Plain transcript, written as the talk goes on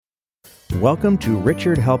Welcome to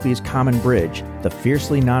Richard Helppie's Common Bridge, the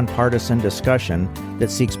fiercely nonpartisan discussion that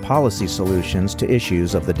seeks policy solutions to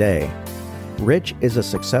issues of the day. Rich is a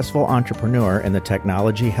successful entrepreneur in the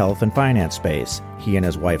technology, health, and finance space. He and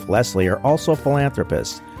his wife Leslie are also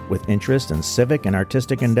philanthropists with interest in civic and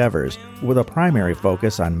artistic endeavors with a primary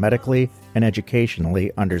focus on medically and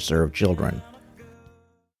educationally underserved children.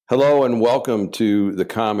 Hello and welcome to The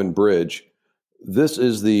Common Bridge. This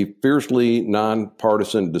is the fiercely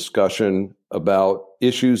nonpartisan discussion about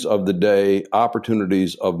issues of the day,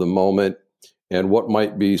 opportunities of the moment, and what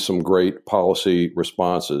might be some great policy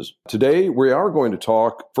responses. Today, we are going to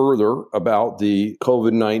talk further about the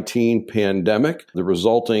COVID-19 pandemic, the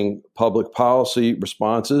resulting public policy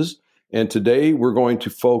responses, and today we're going to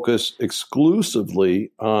focus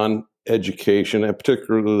exclusively on education, and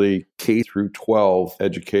particularly K through 12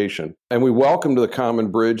 education. And we welcome to the Common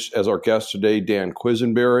Bridge as our guest today, Dan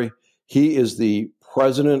Quisenberry. He is the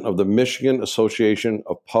president of the Michigan Association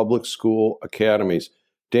of Public School Academies.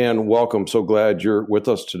 Dan, welcome. So glad you're with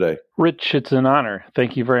us today. Rich, it's an honor.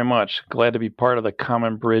 Thank you very much. Glad to be part of the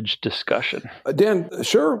Common Bridge discussion. Dan,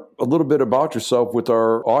 share a little bit about yourself with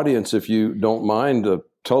our audience, if you don't mind.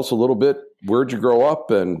 Tell us a little bit, where'd you grow up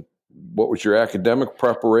and what was your academic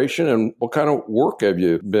preparation and what kind of work have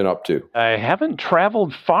you been up to? I haven't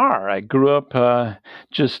traveled far. I grew up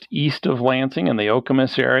just east of Lansing in the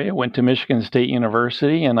Okemos area, went to Michigan State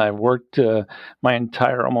University, and I've worked my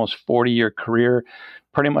entire almost 40-year career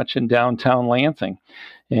pretty much in downtown Lansing.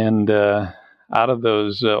 And out of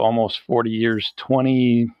those almost 40 years,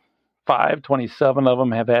 27 of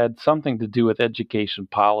them have had something to do with education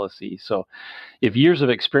policy. So if years of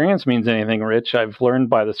experience means anything, Rich, I've learned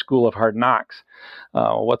by the school of hard knocks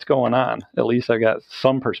what's going on. At least I got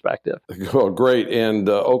some perspective. Well, great. And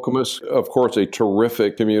Okemos, of course, a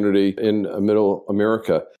terrific community in Middle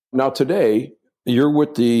America. Now, today, you're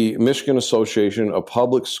with the Michigan Association of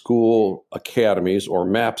Public School Academies, or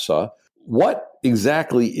MAPSA. What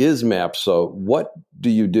exactly is MAPSA? What do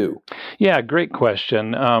you do? Yeah, great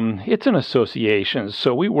question. It's an association,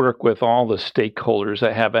 so we work with all the stakeholders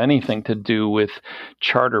that have anything to do with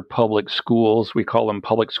charter public schools. We call them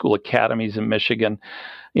public school academies in Michigan,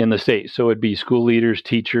 in the state. So it'd be school leaders,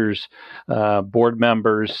 teachers, board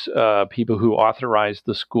members, people who authorize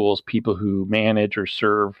the schools, people who manage or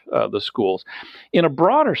serve the schools. In a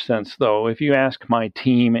broader sense, though, if you ask my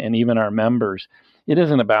team and even our members, it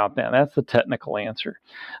isn't about that. That's the technical answer.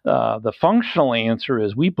 The functional answer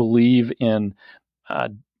is we believe in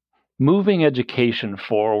moving education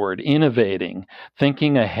forward, innovating,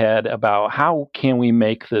 thinking ahead about how can we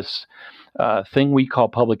make this thing we call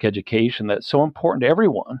public education that's so important to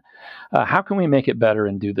everyone. How can we make it better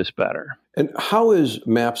and do this better? And how is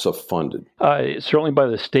MAPSA funded? Certainly by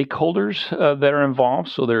the stakeholders that are involved.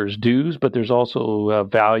 So there's dues, but there's also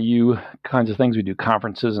value kinds of things. We do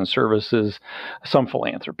conferences and services, some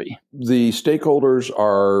philanthropy. The stakeholders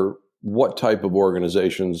are what type of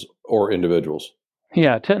organizations or individuals?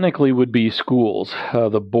 Yeah, technically would be schools,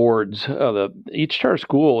 the boards. Each charter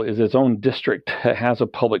school is its own district, has a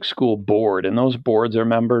public school board, and those boards are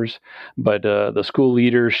members, but the school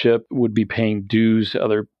leadership would be paying dues.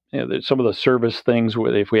 Some of the service things,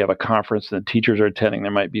 where if we have a conference and the teachers are attending,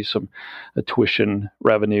 there might be some tuition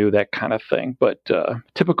revenue, that kind of thing. But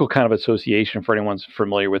typical kind of association for anyone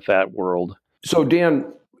familiar with that world. So,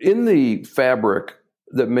 Dan, in the fabric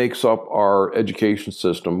that makes up our education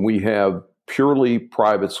system, we have purely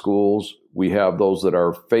private schools. We have those that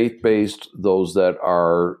are faith-based, those that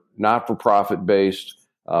are not-for-profit based.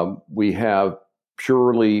 We have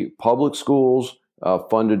purely public schools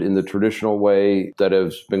funded in the traditional way that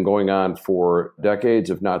has been going on for decades,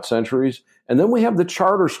 if not centuries. And then we have the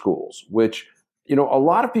charter schools, which, a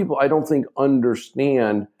lot of people I don't think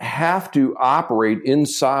understand have to operate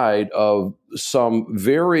inside of some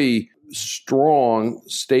very strong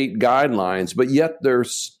state guidelines, but yet they're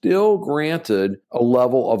still granted a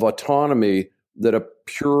level of autonomy that a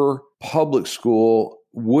pure public school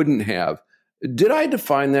wouldn't have. Did I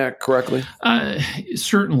define that correctly?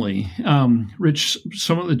 Certainly. Rich,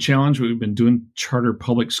 some of the challenge, we've been doing charter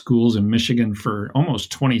public schools in Michigan for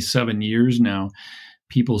almost 27 years now.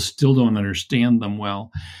 People still don't understand them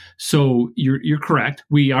well. So you're correct.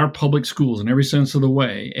 We are public schools in every sense of the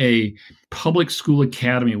way. A public school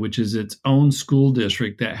academy, which is its own school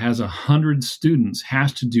district that has 100 students,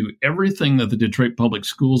 has to do everything that the Detroit Public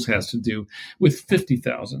Schools has to do with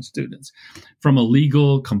 50,000 students. From a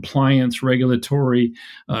legal, compliance, regulatory,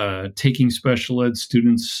 taking special ed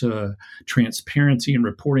students, transparency and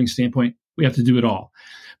reporting standpoint, we have to do it all.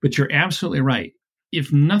 But you're absolutely right.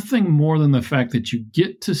 If nothing more than the fact that you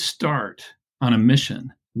get to start on a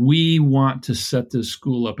mission We want to set this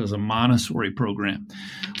school up as a Montessori program.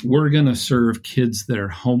 We're going to serve kids that are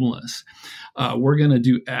homeless. We're going to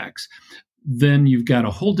do X. Then you've got a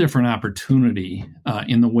whole different opportunity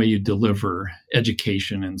in the way you deliver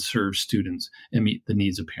education and serve students and meet the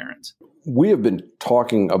needs of parents. We have been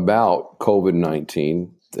talking about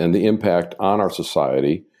COVID-19 and the impact on our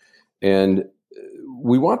society, and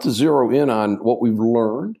we want to zero in on what we've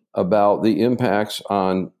learned about the impacts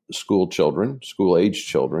on school children, school-age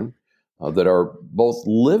children, that are both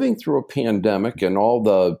living through a pandemic and all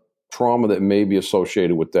the trauma that may be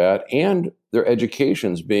associated with that, and their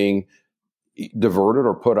educations being diverted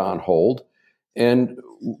or put on hold. And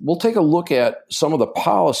we'll take a look at some of the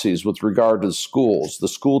policies with regard to the schools, the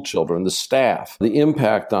school children, the staff, the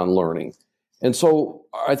impact on learning. And so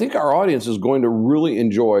I think our audience is going to really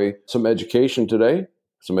enjoy some education today,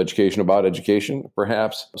 some education about education,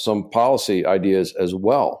 perhaps some policy ideas as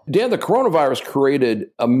well. Dan, the coronavirus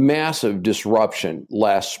created a massive disruption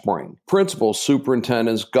last spring. Principals,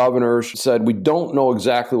 superintendents, governors said, we don't know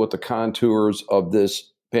exactly what the contours of this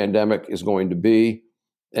pandemic is going to be.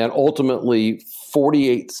 And ultimately,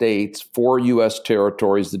 48 states, 4 U.S.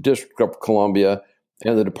 territories, the District of Columbia,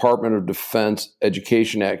 and the Department of Defense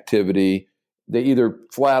education activity, they either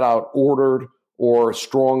flat out ordered or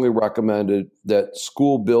strongly recommended that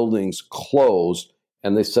school buildings closed,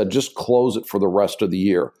 and they said just close it for the rest of the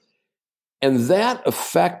year. And that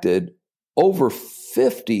affected over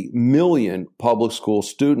 50 million public school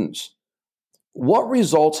students. What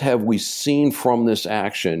results have we seen from this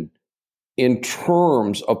action in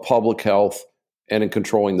terms of public health and in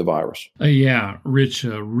controlling the virus? Yeah, Rich,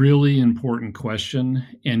 a really important question,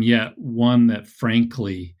 and yet one that,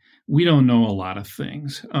 frankly, we don't know a lot of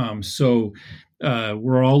things. So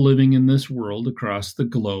we're all living in this world across the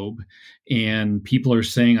globe, and people are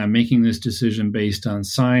saying, I'm making this decision based on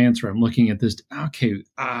science, or I'm looking at this. Okay,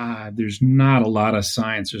 there's not a lot of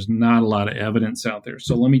science. There's not a lot of evidence out there.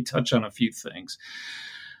 So let me touch on a few things.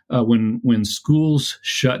 When schools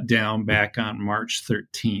shut down back on March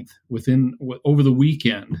 13th, over the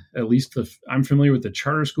weekend, at least I'm familiar with the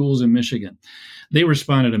charter schools in Michigan, they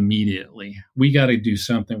responded immediately. We got to do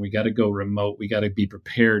something. We got to go remote. We got to be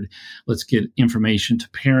prepared. Let's get information to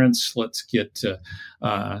parents. Let's get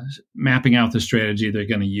mapping out the strategy they're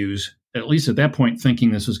going to use, at least at that point,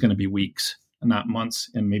 thinking this was going to be weeks, not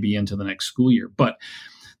months, and maybe into the next school year. But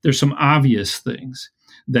there's some obvious things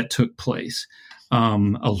that took place. A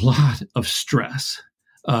lot of stress.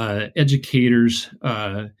 Educators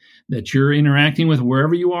that you're interacting with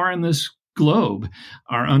wherever you are in this globe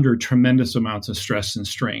are under tremendous amounts of stress and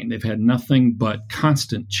strain. They've had nothing but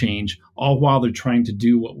constant change, all while they're trying to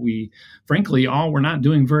do what we, frankly, we're not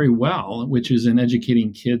doing very well, which is in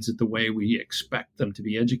educating kids at the way we expect them to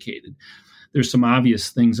be educated. There's some obvious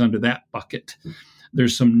things under that bucket.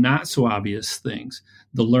 There's some not so obvious things.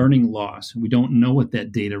 The learning loss, we don't know what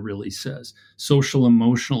that data really says. Social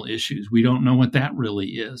emotional issues, we don't know what that really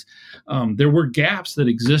is. There were gaps that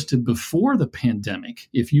existed before the pandemic.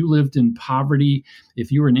 If you lived in poverty,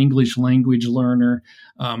 if you were an English language learner,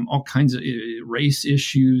 all kinds of race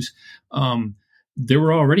issues, there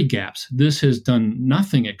were already gaps. This has done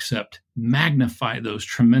nothing except magnify those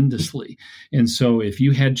tremendously. And so if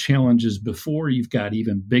you had challenges before, you've got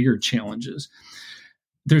even bigger challenges.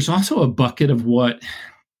 There's also a bucket of what,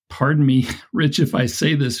 pardon me, Rich, if I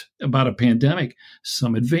say this about a pandemic,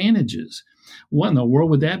 some advantages. What in the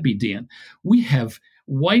world would that be, Dan? We have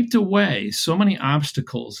wiped away so many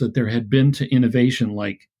obstacles that there had been to innovation,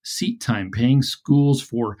 like seat time, paying schools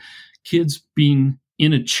for kids being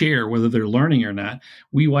in a chair, whether they're learning or not.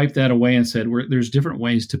 We wiped that away and said, there's different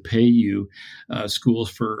ways to pay you, schools,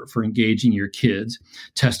 for engaging your kids.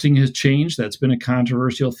 Testing has changed. That's been a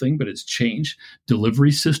controversial thing, but it's changed. Delivery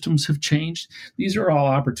systems have changed. These are all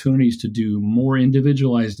opportunities to do more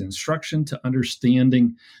individualized instruction, to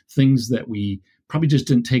understanding things that we probably just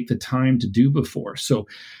didn't take the time to do before. So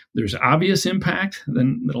there's obvious impact,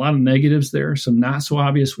 then a lot of negatives there, some not so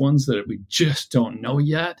obvious ones that we just don't know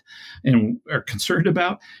yet and are concerned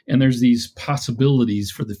about. And there's these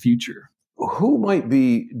possibilities for the future. Who might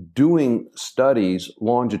be doing studies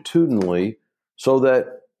longitudinally so that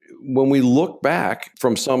when we look back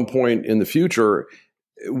from some point in the future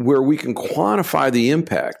where we can quantify the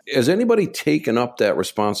impact? Has anybody taken up that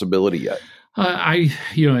responsibility yet?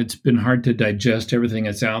 It's been hard to digest everything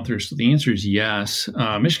that's out there. So the answer is yes.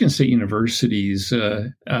 Michigan State University's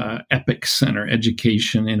EPIC Center,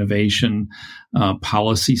 Education Innovation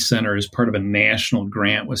Policy Center, is part of a national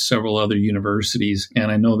grant with several other universities.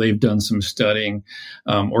 And I know they've done some studying.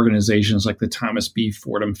 Organizations like the Thomas B.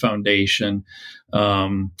 Fordham Foundation.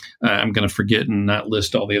 I'm going to forget and not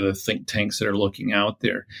list all the other think tanks that are looking out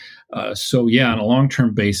there. On a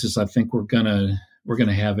long-term basis, I think we're going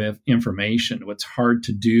to have information. What's hard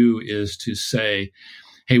to do is to say,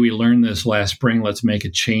 hey, we learned this last spring, let's make a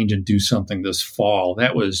change and do something this fall.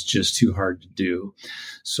 That was just too hard to do.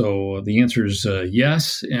 So the answer is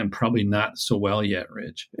yes, and probably not so well yet,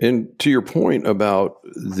 Rich. And to your point about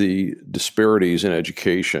the disparities in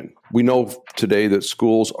education, we know today that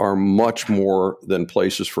schools are much more than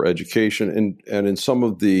places for education. And in some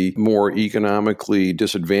of the more economically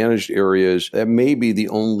disadvantaged areas, that may be the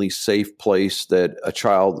only safe place that a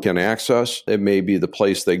child can access. It may be the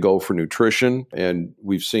place they go for nutrition. And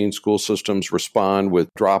we've seen school systems respond with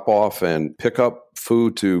drop-off and pickup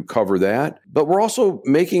food to cover that. But we're also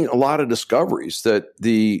making a lot of discoveries that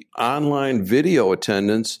the online video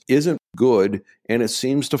attendance isn't good, and it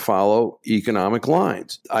seems to follow economic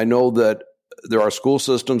lines. I know that there are school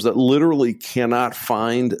systems that literally cannot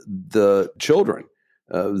find the children.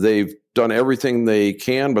 They've done everything they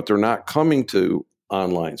can, but they're not coming to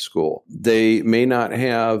online school. They may not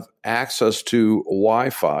have access to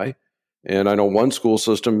Wi-Fi. And I know one school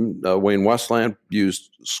system, Wayne Westland,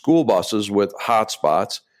 used school buses with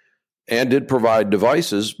hotspots and did provide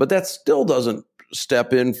devices, but that still doesn't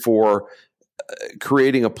step in for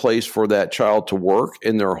creating a place for that child to work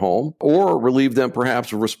in their home or relieve them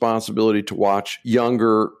perhaps of responsibility to watch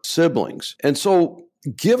younger siblings. And so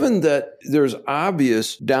given that there's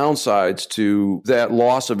obvious downsides to that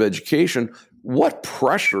loss of education, what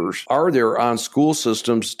pressures are there on school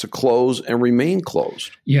systems to close and remain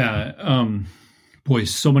closed? Yeah. Boy,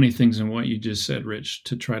 so many things in what you just said, Rich,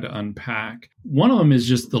 to try to unpack. One of them is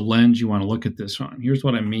just the lens you want to look at this on. Here's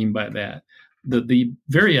what I mean by that. The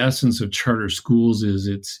very essence of charter schools is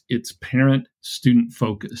it's parent-student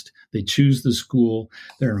focused. They choose the school.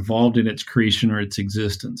 They're involved in its creation or its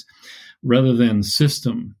existence rather than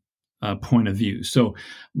system point of view. So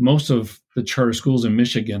most of the charter schools in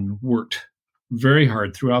Michigan worked very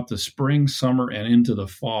hard throughout the spring, summer, and into the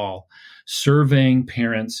fall, surveying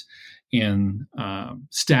parents and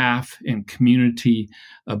staff and community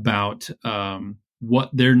about what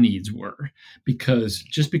their needs were. Because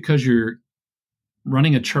just because you're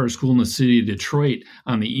running a charter school in the city of Detroit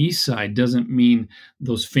on the east side doesn't mean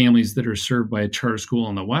those families that are served by a charter school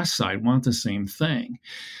on the west side want the same thing.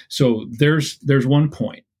 So there's one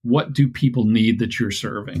point. What do people need that you're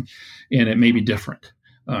serving? And it may be different.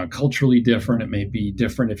 Culturally different. It may be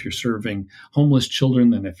different if you're serving homeless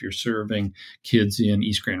children than if you're serving kids in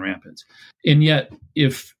East Grand Rapids. And yet,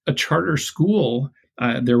 if a charter school,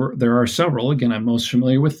 there are several, again, I'm most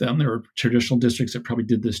familiar with them. There are traditional districts that probably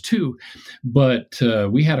did this too. But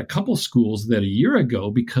we had a couple schools that a year ago,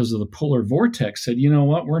 because of the polar vortex, said, you know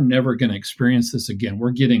what, we're never going to experience this again.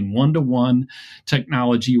 We're getting one-to-one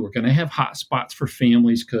technology. We're going to have hotspots for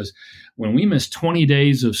families because when we miss 20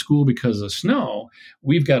 days of school because of snow,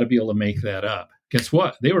 we've got to be able to make that up. Guess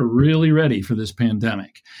what? They were really ready for this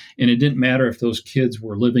pandemic. And it didn't matter if those kids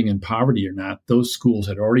were living in poverty or not. Those schools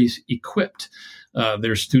had already equipped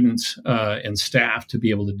their students and staff to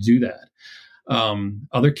be able to do that.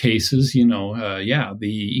 Other cases,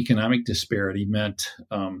 the economic disparity meant,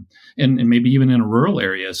 and maybe even in a rural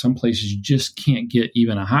area, some places you just can't get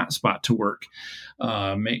even a hotspot to work,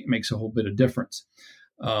 makes a whole bit of difference.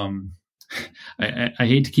 I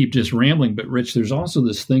hate to keep just rambling, but Rich, there's also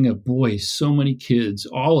this thing of, boy, so many kids,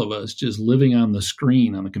 all of us just living on the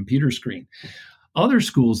screen, on the computer screen. Other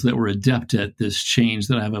schools that were adept at this change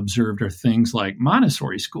that I've observed are things like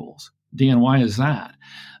Montessori schools. Dan, why is that?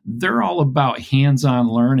 They're all about hands-on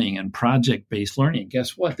learning and project-based learning.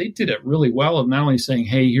 Guess what? They did it really well of not only saying,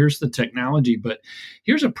 hey, here's the technology, but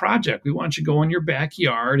here's a project. We want you to go in your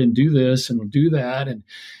backyard and do this and do that. And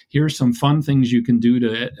here's some fun things you can do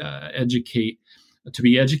to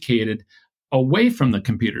be educated away from the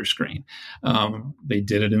computer screen. They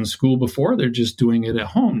did it in school before. They're just doing it at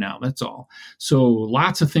home now. That's all. So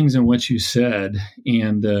lots of things in what you said.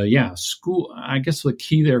 And school, I guess the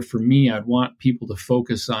key there for me, I'd want people to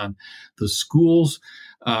focus on the schools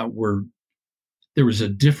where there was a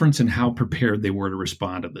difference in how prepared they were to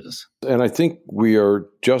respond to this. And I think we are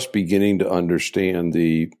just beginning to understand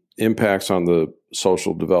the impacts on the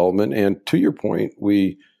social development. And to your point,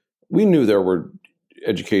 we knew there were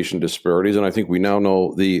education disparities, and I think we now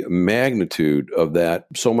know the magnitude of that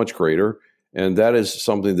so much greater. And that is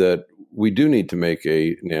something that we do need to make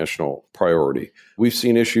a national priority. We've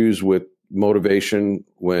seen issues with motivation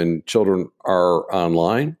when children are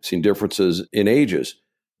online, seen differences in ages.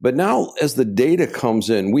 But now, as the data comes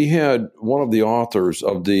in, we had one of the authors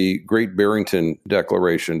of the Great Barrington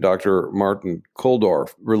Declaration, Dr. Martin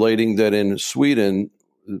Kulldorff, relating that in Sweden,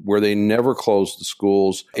 where they never closed the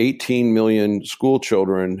schools, 18 million school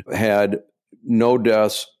children had no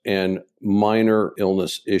deaths and minor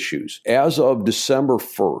illness issues. As of December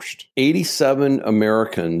 1st, 87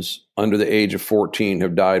 Americans under the age of 14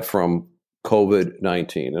 have died from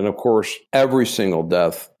COVID-19. And of course, every single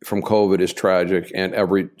death from COVID is tragic, and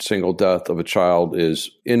every single death of a child is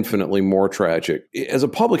infinitely more tragic. As a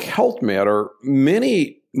public health matter,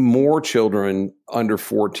 many more children under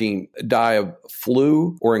 14 die of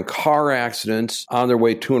flu or in car accidents on their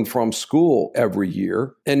way to and from school every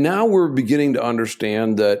year. And now we're beginning to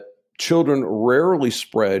understand that children rarely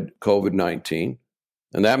spread COVID-19.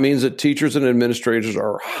 And that means that teachers and administrators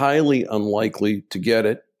are highly unlikely to get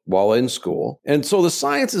it while in school. And so the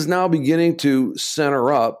science is now beginning to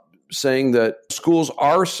center up, saying that schools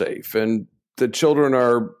are safe and that children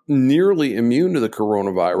are nearly immune to the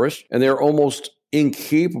coronavirus, and they're almost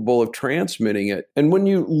incapable of transmitting it. And when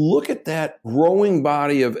you look at that growing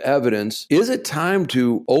body of evidence, is it time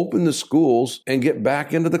to open the schools and get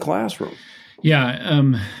back into the classroom? Yeah,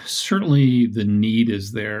 certainly the need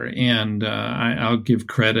is there. And I'll give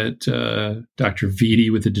credit to Dr.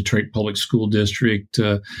 Vitti with the Detroit Public School District,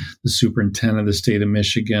 the superintendent of the state of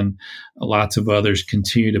Michigan. Lots of others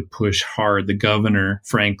continue to push hard. The governor,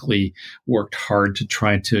 frankly, worked hard to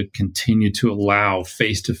try to continue to allow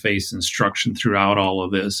face-to-face instruction throughout all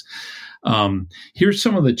of this. Here's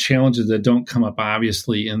some of the challenges that don't come up,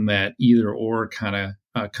 obviously, in that either-or kind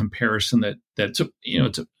of comparison that's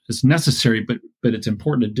it's necessary, but it's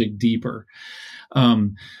important to dig deeper.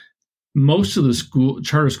 Most of the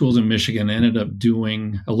charter schools in Michigan ended up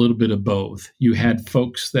doing a little bit of both. You had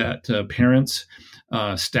folks that parents,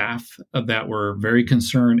 staff that were very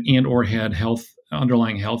concerned and or had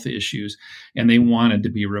underlying health issues, and they wanted to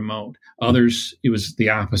be remote. Others, it was the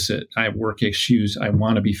opposite. I have work issues. I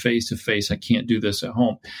want to be face-to-face. I can't do this at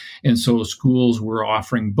home. And so schools were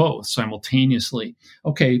offering both simultaneously.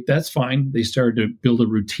 Okay, that's fine. They started to build a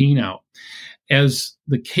routine out. As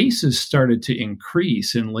the cases started to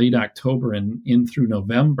increase in late October and in through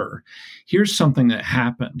November, here's something that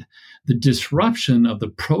happened. The disruption of the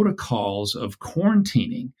protocols of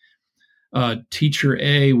quarantining. Teacher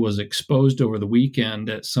A was exposed over the weekend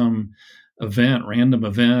at some event, random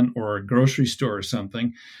event, or a grocery store or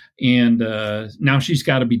something, and now she's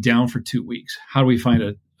got to be down for 2 weeks. How do we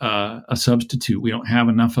find a substitute? We don't have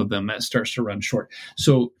enough of them. That starts to run short.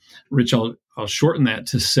 So, Rich, I'll shorten that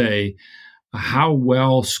to say how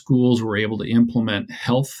well schools were able to implement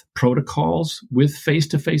health protocols with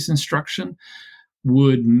face-to-face instruction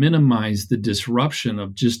would minimize the disruption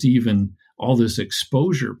of just even all this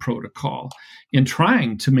exposure protocol and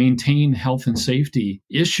trying to maintain health and safety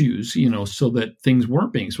issues, so that things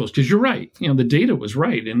weren't being exposed. Because you're right, the data was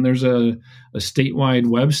right. And there's a statewide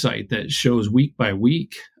website that shows week by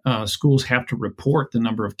week, schools have to report the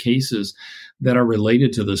number of cases that are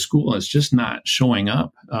related to the school. It's just not showing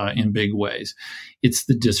up in big ways. It's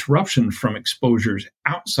the disruption from exposures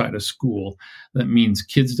outside of school that means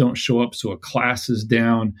kids don't show up, so a class is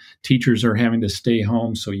down, teachers are having to stay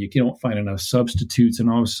home, so you don't find enough substitutes, and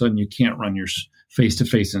all of a sudden you can't run your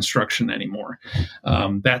face-to-face instruction anymore.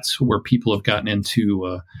 That's where people have gotten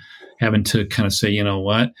into having to kind of say, you know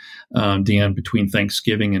what, Dan, between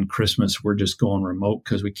Thanksgiving and Christmas, we're just going remote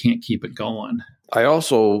because we can't keep it going. I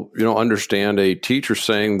also, understand a teacher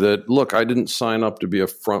saying that, look, I didn't sign up to be a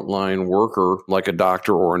frontline worker like a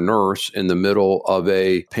doctor or a nurse in the middle of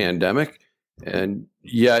a pandemic. And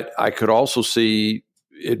yet I could also see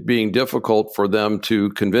it being difficult for them to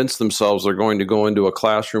convince themselves they're going to go into a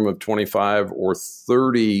classroom of 25 or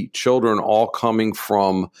 30 children all coming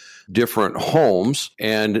from different homes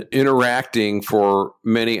and interacting for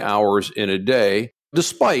many hours in a day,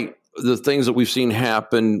 despite the things that we've seen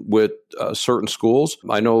happen with certain schools.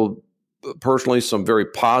 I know personally some very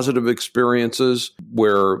positive experiences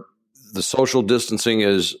where the social distancing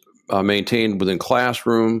is maintained within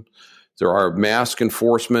classroom. There are mask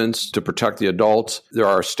enforcements to protect the adults. There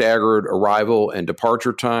are staggered arrival and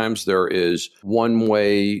departure times. There is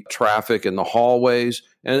one-way traffic in the hallways.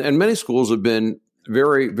 And many schools have been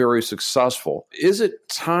very, very successful. Is it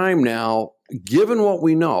time now given what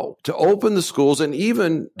we know, to open the schools. And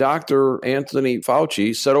even Dr. Anthony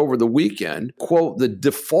Fauci said over the weekend, quote, the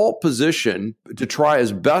default position to try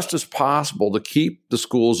as best as possible to keep the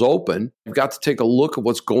schools open. You've got to take a look at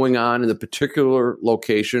what's going on in the particular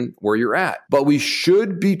location where you're at. But we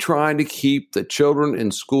should be trying to keep the children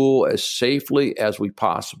in school as safely as we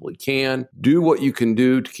possibly can. Do what you can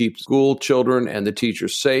do to keep school children and the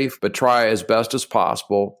teachers safe, but try as best as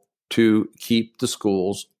possible to keep the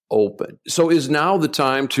schools open. So is now the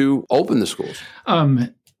time to open the schools?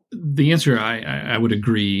 The answer, I would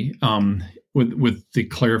agree with the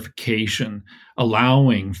clarification,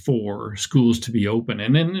 allowing for schools to be open.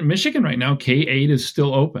 And in Michigan right now, K-8 is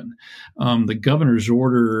still open. The governor's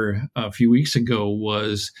order a few weeks ago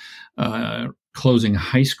was closing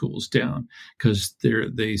high schools down because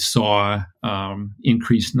they saw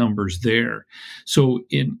increased numbers there. So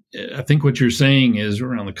I think what you're saying is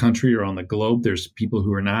around the country or on the globe, there's people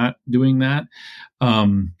who are not doing that.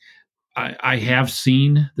 I have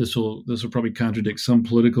seen, this will probably contradict some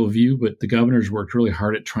political view, but the governor's worked really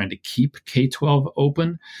hard at trying to keep K-12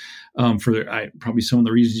 open for probably some of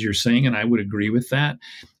the reasons you're saying, and I would agree with that.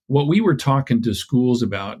 What we were talking to schools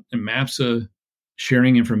about, and MAPSA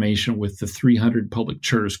sharing information with the 300 public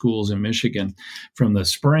charter schools in Michigan from the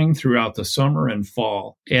spring throughout the summer and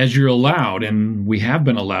fall. As you're allowed, and we have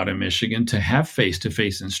been allowed in Michigan to have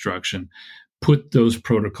face-to-face instruction, put those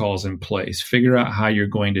protocols in place, figure out how you're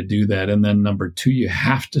going to do that. And then number two, you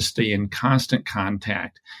have to stay in constant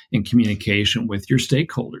contact and communication with your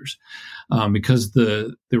stakeholders. Because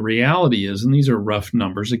the reality is, and these are rough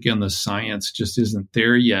numbers, again, the science just isn't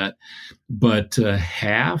there yet, but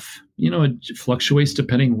half, it fluctuates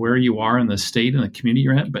depending where you are in the state and the community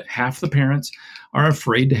you're at, but half the parents are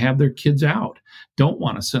afraid to have their kids out, don't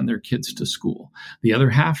want to send their kids to school. The other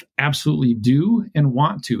half absolutely do and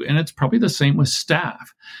want to. And it's probably the same with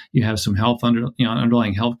staff. You have some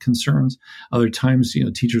underlying health concerns. Other times,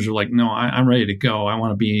 teachers are like, no, I'm ready to go. I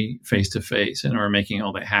want to be face to face, and are making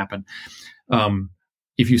all that happen.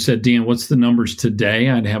 If you said, Dan, what's the numbers today?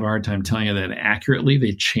 I'd have a hard time telling you that accurately.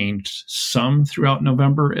 They changed some throughout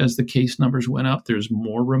November as the case numbers went up. There's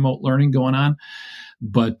more remote learning going on,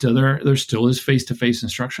 but there still is face-to-face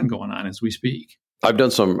instruction going on as we speak. I've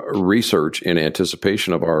done some research in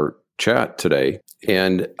anticipation of our chat today,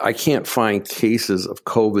 and I can't find cases of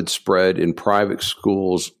COVID spread in private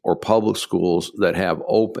schools or public schools that have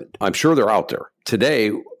opened. I'm sure they're out there.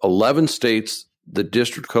 Today, 11 states, the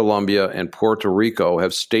District of Columbia, and Puerto Rico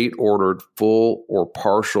have state-ordered full or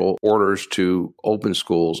partial orders to open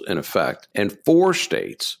schools in effect. And 4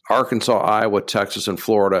 states, Arkansas, Iowa, Texas, and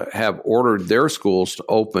Florida, have ordered their schools to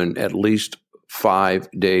open at least 5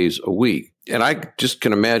 days a week. And I just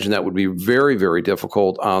can imagine that would be very, very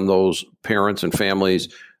difficult on those parents and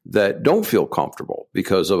families that don't feel comfortable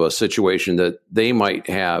because of a situation that they might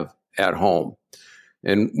have at home.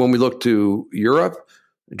 And when we look to Europe,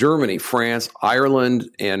 Germany, France, Ireland,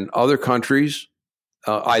 and other countries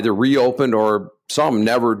either reopened or some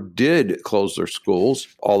never did close their schools,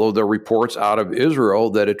 although there are reports out of Israel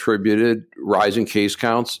that attributed rising case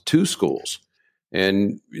counts to schools.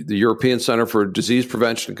 And the European Center for Disease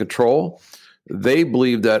Prevention and Control, they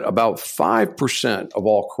believe that about 5% of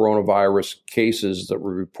all coronavirus cases that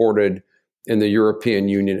were reported in the European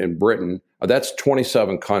Union and Britain, that's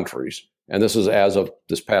 27 countries, and this is as of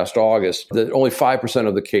this past August, that only 5%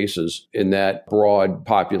 of the cases in that broad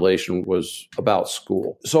population was about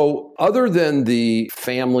school. So other than the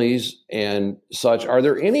families and such, are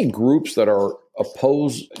there any groups that are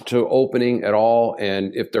opposed to opening at all?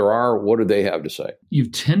 And if there are, what do they have to say?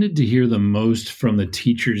 You've tended to hear the most from the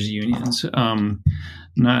teachers' unions.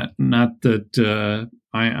 Not that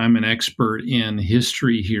I'm an expert in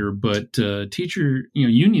history here, but teacher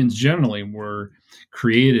unions generally were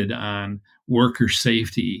created on worker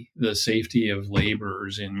safety, the safety of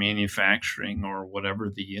laborers in manufacturing or whatever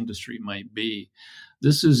the industry might be.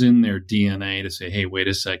 This is in their DNA to say, hey, wait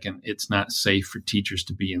a second, it's not safe for teachers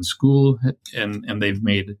to be in school. And they've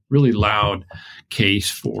made really loud case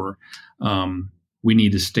for we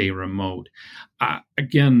need to stay remote.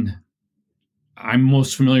 Again, I'm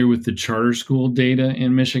most familiar with the charter school data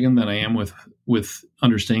in Michigan than I am with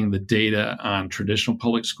understanding the data on traditional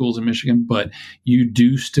public schools in Michigan, but you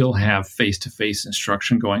do still have face-to-face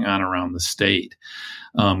instruction going on around the state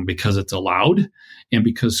because it's allowed and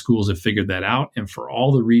because schools have figured that out. And for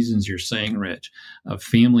all the reasons you're saying, Rich,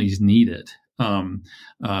 families need it,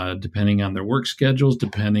 depending on their work schedules,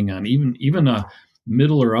 depending on even a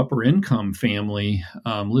middle or upper income family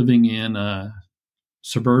living in a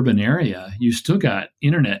suburban area, you still got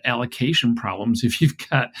internet allocation problems if you've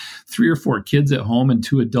got 3 or 4 kids at home and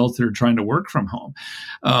 2 adults that are trying to work from home.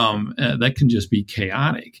 That can just be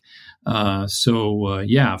chaotic.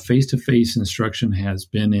 Face-to-face instruction has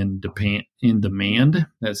been in demand.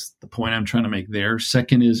 That's the point I'm trying to make there.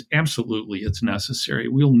 Second is absolutely it's necessary.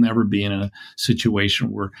 We'll never be in a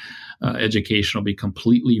situation where education will be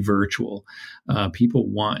completely virtual. People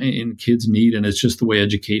want and kids need, and it's just the way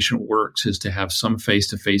education works, is to have some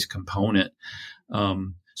face-to-face component.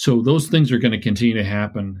 So those things are going to continue to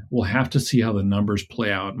happen. We'll have to see how the numbers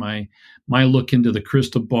play out. My look into the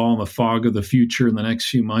crystal ball and the fog of the future in the next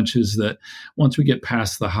few months is that once we get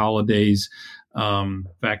past the holidays,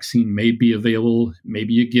 vaccine may be available.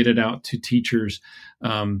 Maybe you get it out to teachers.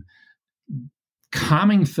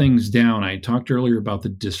 Calming things down. I talked earlier about the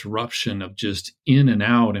disruption of just in and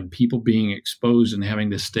out and people being exposed and having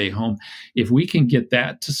to stay home. If we can get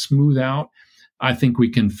that to smooth out, I think we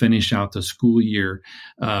can finish out the school year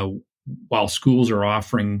while schools are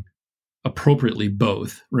offering appropriately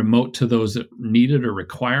both remote to those that need it or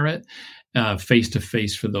require it,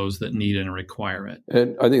 face-to-face for those that need it and require it.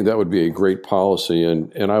 And I think that would be a great policy.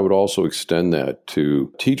 And I would also extend that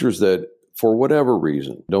to teachers that, for whatever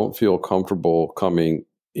reason, don't feel comfortable coming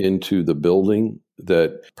into the building,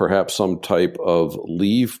 that perhaps some type of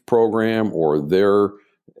leave program or they're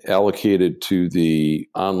allocated to the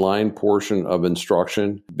online portion of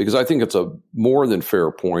instruction, because I think it's a more than fair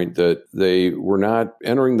point that they were not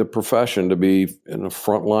entering the profession to be in a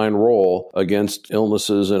frontline role against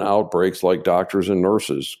illnesses and outbreaks like doctors and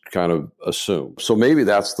nurses kind of assume. So maybe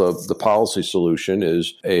that's the policy solution,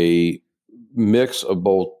 is a mix of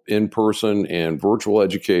both in-person and virtual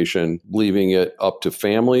education, leaving it up to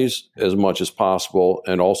families as much as possible,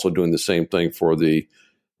 and also doing the same thing for the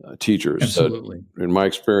teachers. Absolutely. In my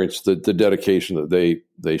experience, the dedication that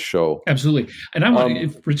they show. Absolutely. And I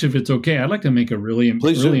want, Rich, if it's okay, I'd like to make a really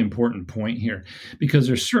important point here, because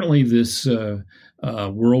there's certainly this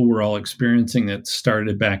world we're all experiencing that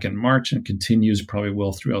started back in March and continues probably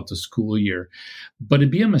well throughout the school year. But it'd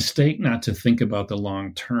be a mistake not to think about the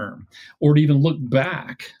long term or to even look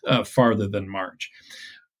back farther than March.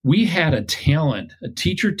 We had a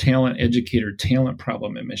teacher talent, educator talent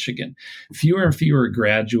problem in Michigan. Fewer and fewer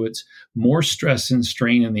graduates, more stress and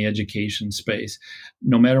strain in the education space.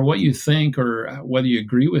 No matter what you think or whether you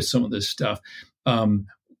agree with some of this stuff,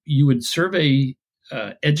 you would survey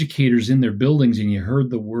educators in their buildings and you heard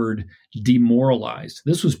the word demoralized.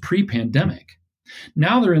 This was pre-pandemic.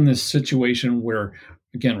 Now they're in this situation where,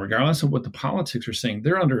 again, regardless of what the politics are saying,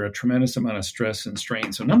 they're under a tremendous amount of stress and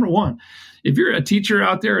strain. So number one, if you're a teacher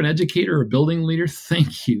out there, an educator, or a building leader,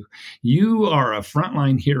 thank you. You are a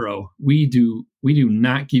frontline hero. We do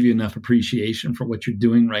not give you enough appreciation for what you're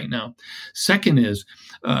doing right now. Second is,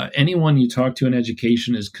 anyone you talk to in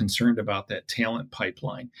education is concerned about that talent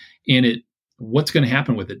pipeline. And what's going to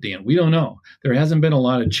happen with it, Dan? We don't know. There hasn't been a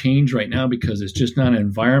lot of change right now because it's just not an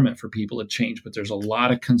environment for people to change. But there's a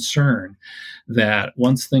lot of concern that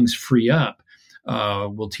once things free up,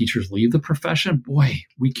 will teachers leave the profession? Boy,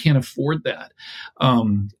 we can't afford that.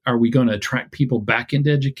 Are we going to attract people back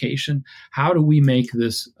into education? How do we make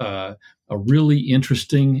this a really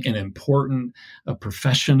interesting and important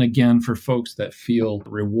profession again for folks that feel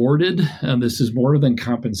rewarded? And this is more than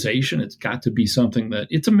compensation. It's got to be something that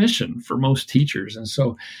it's a mission for most teachers. And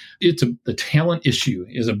so the talent issue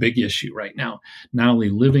is a big issue right now, not only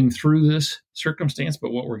living through this circumstance,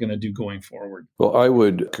 but what we're going to do going forward. Well, I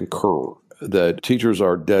would concur that teachers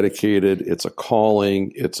are dedicated. It's a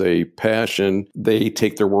calling. It's a passion. They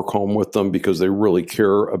take their work home with them because they really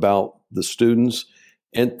care about the students.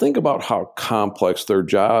 And think about how complex their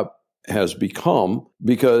job has become,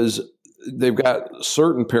 because they've got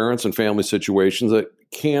certain parents and family situations that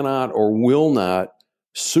cannot or will not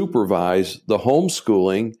supervise the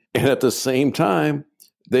homeschooling. And at the same time,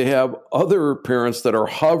 they have other parents that are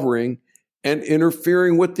hovering and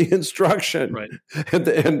interfering with the instruction. Right.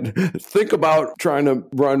 And think about trying to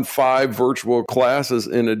run 5 virtual classes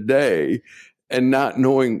in a day and not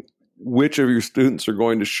knowing which of your students are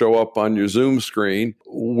going to show up on your Zoom screen,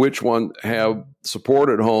 which one have support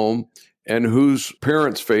at home, and whose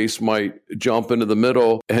parent's face might jump into the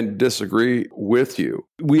middle and disagree with you.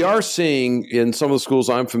 We are seeing in some of the schools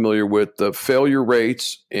I'm familiar with the failure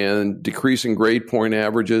rates and decreasing grade point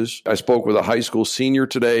averages. I spoke with a high school senior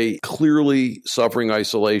today, clearly suffering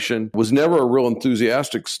isolation, was never a real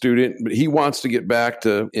enthusiastic student, but he wants to get back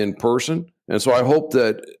to in person. And so I hope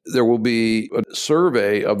that there will be a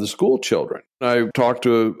survey of the school children. I talked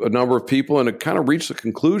to a number of people and it kind of reached the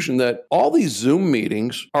conclusion that all these Zoom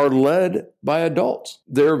meetings are led by adults.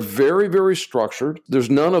 They're very, very structured. There's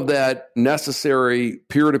none of that necessary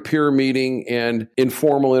peer-to-peer meeting and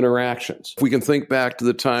informal interactions. If we can think back to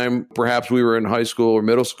the time perhaps we were in high school or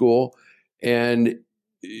middle school and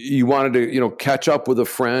you wanted to, catch up with a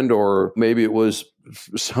friend, or maybe it was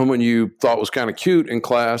someone you thought was kind of cute in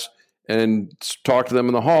class, and talk to them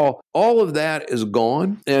in the hall. All of that is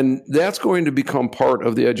gone. And that's going to become part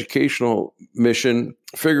of the educational mission,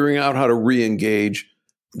 figuring out how to re-engage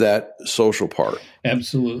that social part.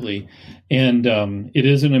 Absolutely. And it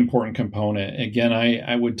is an important component. Again,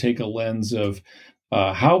 I would take a lens of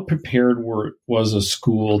how prepared was a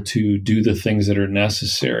school to do the things that are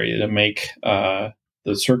necessary to make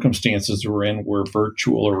the circumstances we're in where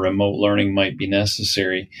virtual or remote learning might be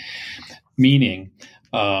necessary. Meaning,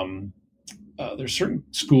 there's certain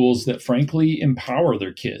schools that frankly empower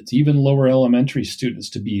their kids, even lower elementary students,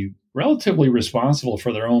 to be relatively responsible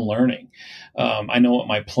for their own learning. I know what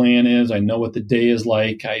my plan is. I know what the day is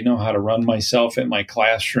like. I know how to run myself in my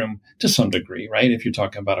classroom to some degree, right? If you're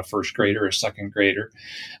talking about a first grader or a second grader.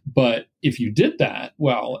 But if you did that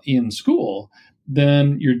well in school,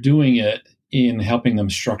 then you're doing it in helping them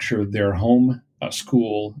structure their home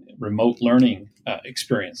school remote learning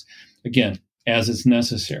experience. Again, as it's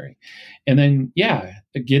necessary. And then,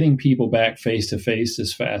 getting people back face to face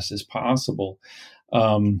as fast as possible.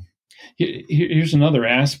 Here's another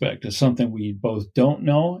aspect of something we both don't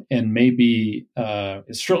know, and maybe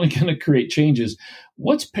it's certainly going to create changes.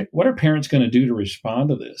 What are parents going to do to respond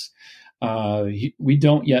to this? We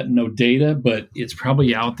don't yet know data, but it's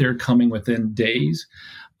probably out there coming within days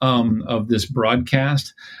of this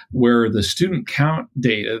broadcast, where the student count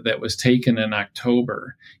data that was taken in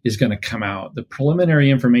October is going to come out. The preliminary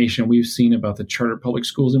information we've seen about the charter public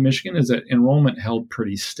schools in Michigan is that enrollment held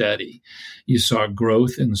pretty steady. You saw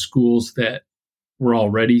growth in schools that were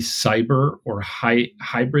already cyber or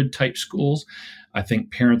hybrid type schools. I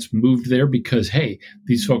think parents moved there because, hey,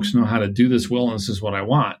 these folks know how to do this well, and this is what I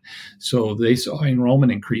want. So they saw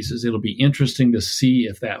enrollment increases. It'll be interesting to see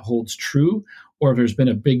if that holds true, or if there's been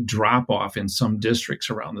a big drop-off in some districts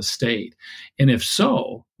around the state. And if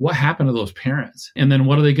so, what happened to those parents? And then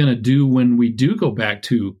what are they going to do when we do go back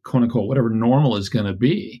to, quote unquote, whatever normal is going to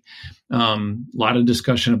be? A lot of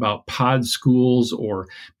discussion about pod schools or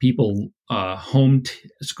people home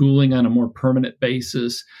schooling on a more permanent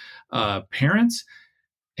basis. Parents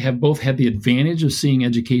have both had the advantage of seeing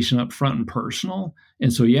education up front and personal.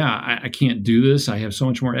 And so, I can't do this. I have so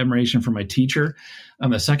much more admiration for my teacher. On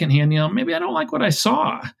the second hand, maybe I don't like what I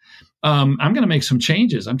saw. I'm going to make some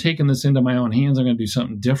changes. I'm taking this into my own hands. I'm going to do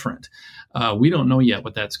something different. We don't know yet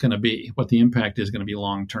what that's going to be, what the impact is going to be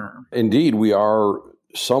long term. Indeed, we are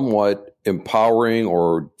somewhat empowering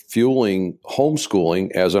or fueling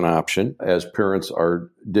homeschooling as an option as parents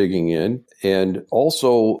are digging in. And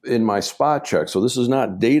also in my spot check, so this is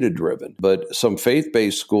not data driven, but some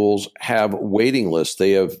faith-based schools have waiting lists.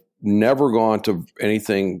 They have never gone to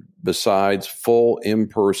anything besides full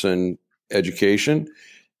in-person education.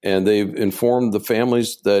 And they've informed the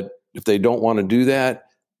families that if they don't want to do that,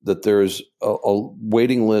 that there's a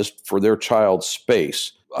waiting list for their child's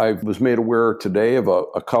space. I was made aware today of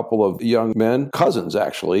a couple of young men, cousins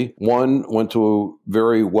actually. One went to a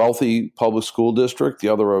very wealthy public school district, the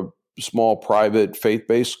other a small private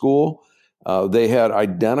faith-based school. They had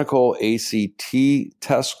identical ACT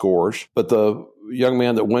test scores, but the young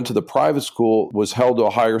man that went to the private school was held to a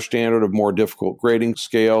higher standard of more difficult grading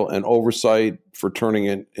scale and oversight for turning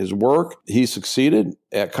in his work. He succeeded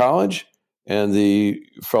at college. And the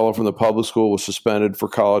fellow from the public school was suspended for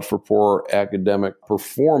college for poor academic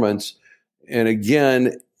performance. And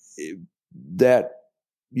again, that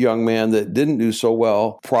young man that didn't do so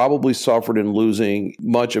well probably suffered in losing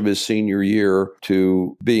much of his senior year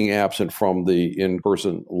to being absent from the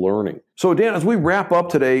in-person learning. So Dan, as we wrap up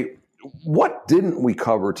today, what didn't we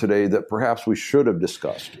cover today that perhaps we should have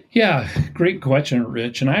discussed? Yeah, great question,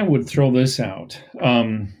 Rich. And I would throw this out.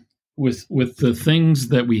 With the things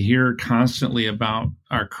that we hear constantly about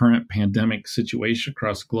our current pandemic situation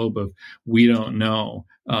across the globe of we don't know,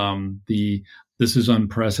 this is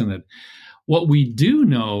unprecedented. What we do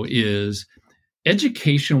know is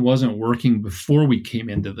education wasn't working before we came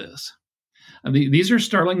into this. These are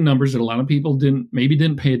startling numbers that a lot of people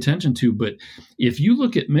didn't pay attention to. But if you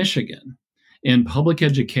look at Michigan and public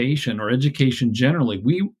education or education generally,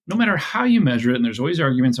 no matter how you measure it, and there's always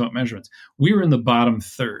arguments about measurements, we were in the bottom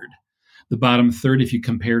third. the bottom third if you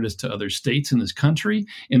compared us to other states in this country,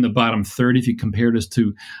 in the bottom third if you compared us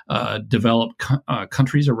to developed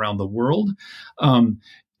countries around the world.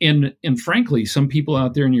 And frankly, some people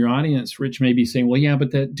out there in your audience, Rich, may be saying, well, yeah, but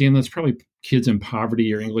Dan, that's probably kids in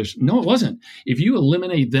poverty or English. No, it wasn't. If you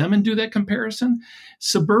eliminate them and do that comparison,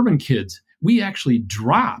 suburban kids, we actually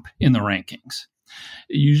drop in the rankings.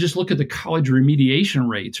 You just look at the college remediation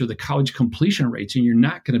rates or the college completion rates, and you're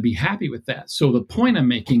not going to be happy with that. So the point I'm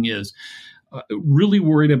making is really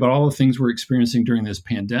worried about all the things we're experiencing during this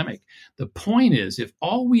pandemic. The point is, if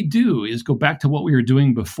all we do is go back to what we were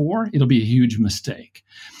doing before, it'll be a huge mistake.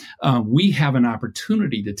 We have an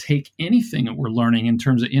opportunity to take anything that we're learning in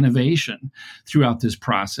terms of innovation throughout this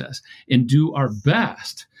process and do our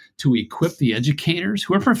best to equip the educators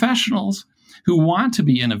who are professionals, who want to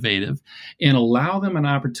be innovative, and allow them an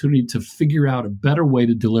opportunity to figure out a better way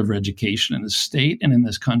to deliver education in the state and in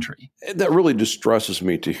this country. That really distresses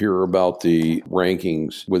me to hear about the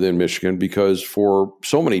rankings within Michigan, because for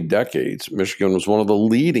so many decades, Michigan was one of the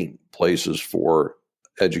leading places for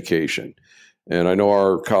education. And I know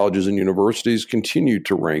our colleges and universities continue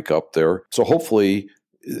to rank up there. So hopefully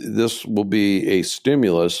this will be a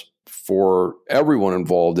stimulus for everyone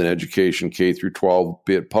involved in education, K through 12,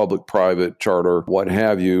 be it public, private, charter, what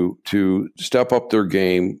have you, to step up their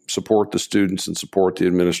game, support the students and support the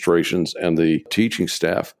administrations and the teaching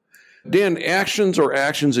staff. Dan, actions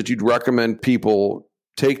that you'd recommend people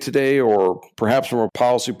take today, or perhaps from a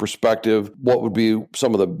policy perspective, what would be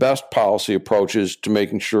some of the best policy approaches to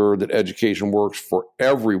making sure that education works for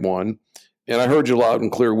everyone? And I heard you loud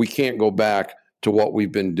and clear, we can't go back to what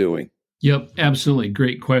we've been doing. Yep, absolutely.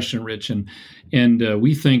 Great question, Rich. And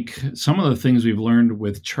we think some of the things we've learned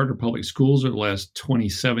with charter public schools over the last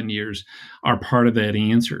 27 years are part of that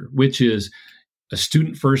answer, which is a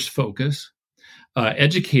student-first focus,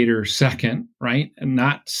 educator second, right? And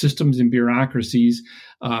not systems and bureaucracies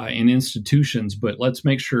and institutions, but let's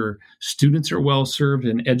make sure students are well served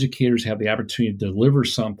and educators have the opportunity to deliver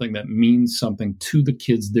something that means something to the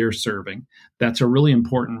kids they're serving. That's a really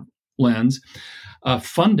important lens.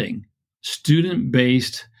 Funding.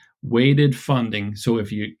 Student-based weighted funding. So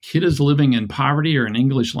if your kid is living in poverty or an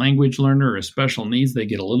English language learner or special needs, they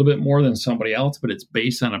get a little bit more than somebody else, but it's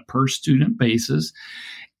based on a per student basis.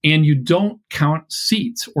 And you don't count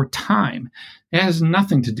seats or time. It has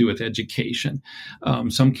nothing to do with education.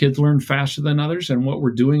 Some kids learn faster than others. And what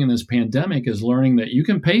we're doing in this pandemic is learning that you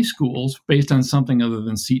can pay schools based on something other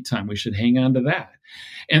than seat time. We should hang on to that.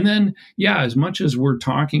 And then, as much as we're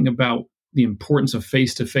talking about the importance of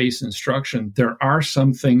face-to-face instruction, there are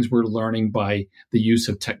some things we're learning by the use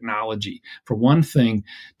of technology. For one thing,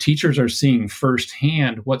 teachers are seeing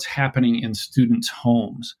firsthand what's happening in students'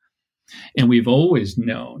 homes. And we've always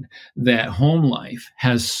known that home life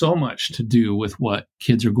has so much to do with what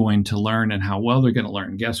kids are going to learn and how well they're going to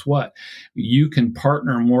learn. Guess what? You can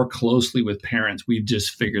partner more closely with parents. We've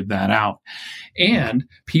just figured that out. And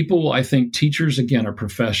people, I think teachers, again, are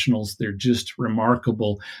professionals. They're just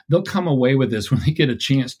remarkable. They'll come away with this when they get a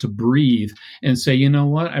chance to breathe and say, you know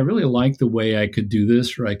what? I really like the way I could do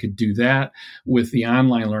this or I could do that with the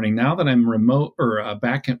online learning. Now that I'm remote or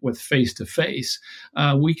back with face-to-face,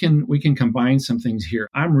 we can combine some things here.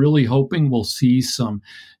 I'm really hoping we'll see some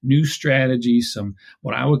new strategies, some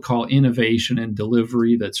what I would call innovation and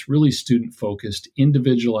delivery that's really student-focused,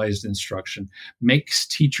 individualized instruction, makes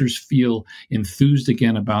teachers feel enthused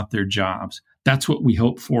again about their jobs. That's what we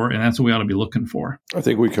hope for, and that's what we ought to be looking for. I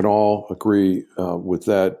think we can all agree with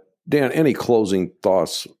that. Dan, any closing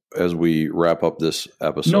thoughts as we wrap up this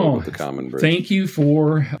episode of The Common Bridge? Thank you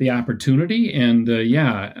for the opportunity. And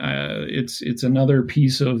it's another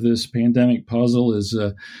piece of this pandemic puzzle is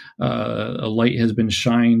a light has been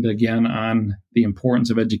shined again on the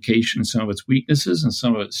importance of education, some of its weaknesses and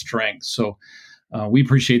some of its strengths. So we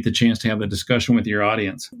appreciate the chance to have the discussion with your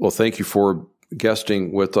audience. Well, thank you for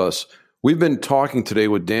guesting with us. We've been talking today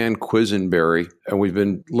with Dan Quisenberry, and we've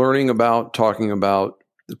been talking about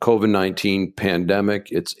the COVID-19 pandemic,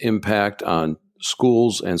 its impact on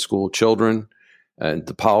schools and school children, and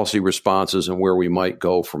the policy responses and where we might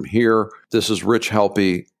go from here. This is Rich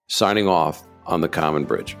Helppie signing off on The Common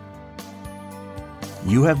Bridge.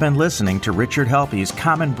 You have been listening to Richard Helppie's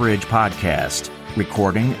Common Bridge podcast.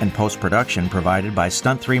 Recording and post-production provided by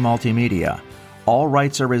Stunt 3 Multimedia. All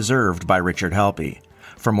rights are reserved by Richard Helppie.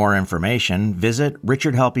 For more information, visit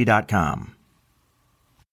richardhelppie.com.